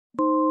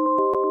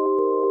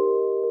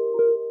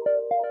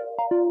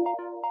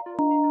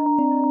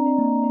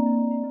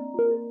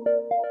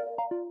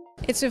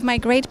It's with my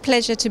great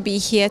pleasure to be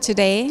here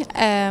today.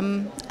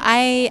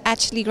 I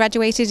actually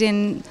graduated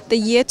in the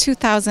year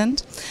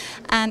 2000,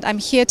 and I'm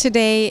here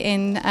today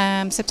in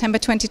September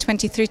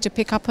 2023 to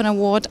pick up an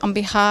award on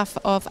behalf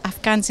of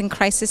Afghans in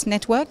Crisis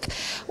Network,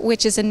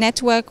 which is a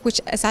network which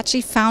is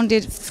actually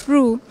founded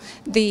through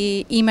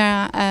the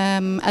EMA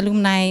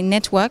alumni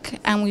network,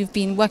 and we've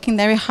been working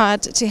very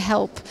hard to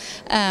help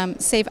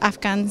save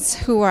Afghans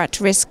who are at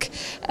risk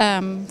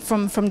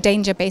from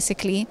danger,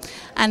 basically.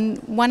 And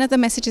one of the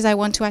messages I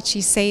want to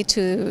actually say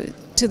to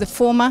the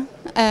former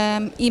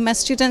EMA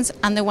students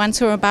and the ones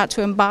who are about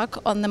to embark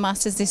on the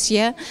Masters this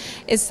year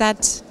is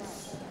that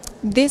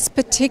this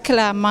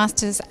particular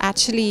Masters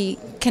actually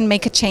can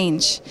make a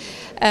change.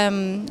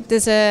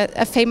 There's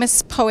a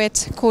famous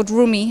poet called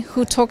Rumi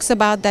who talks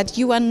about that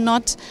you are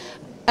not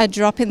a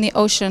drop in the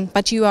ocean,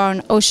 but you are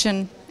an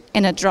ocean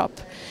in a drop.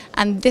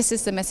 And this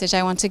is the message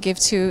I want to give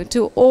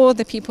to all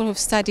the people who've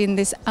studied in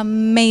this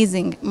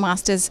amazing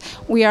Masters.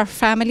 We are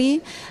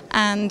family,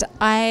 and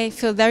I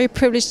feel very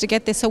privileged to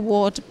get this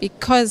award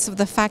because of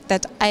the fact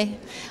that I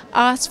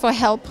asked for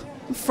help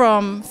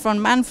from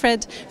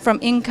Manfred, from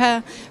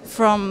Inca,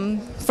 from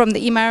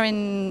the EMA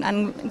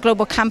and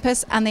Global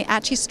Campus, and they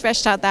actually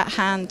stretched out that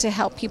hand to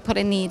help people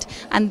in need.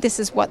 And this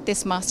is what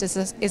this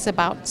Masters is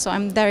about. So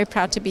I'm very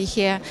proud to be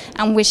here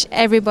and wish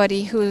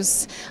everybody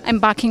who's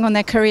embarking on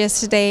their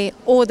careers today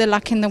all the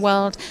luck in the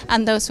world,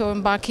 and those who are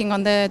embarking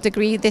on the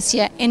degree this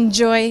year,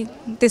 enjoy.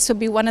 This will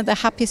be one of the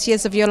happiest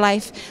years of your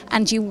life,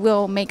 and you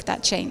will make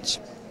that change.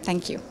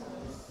 Thank you.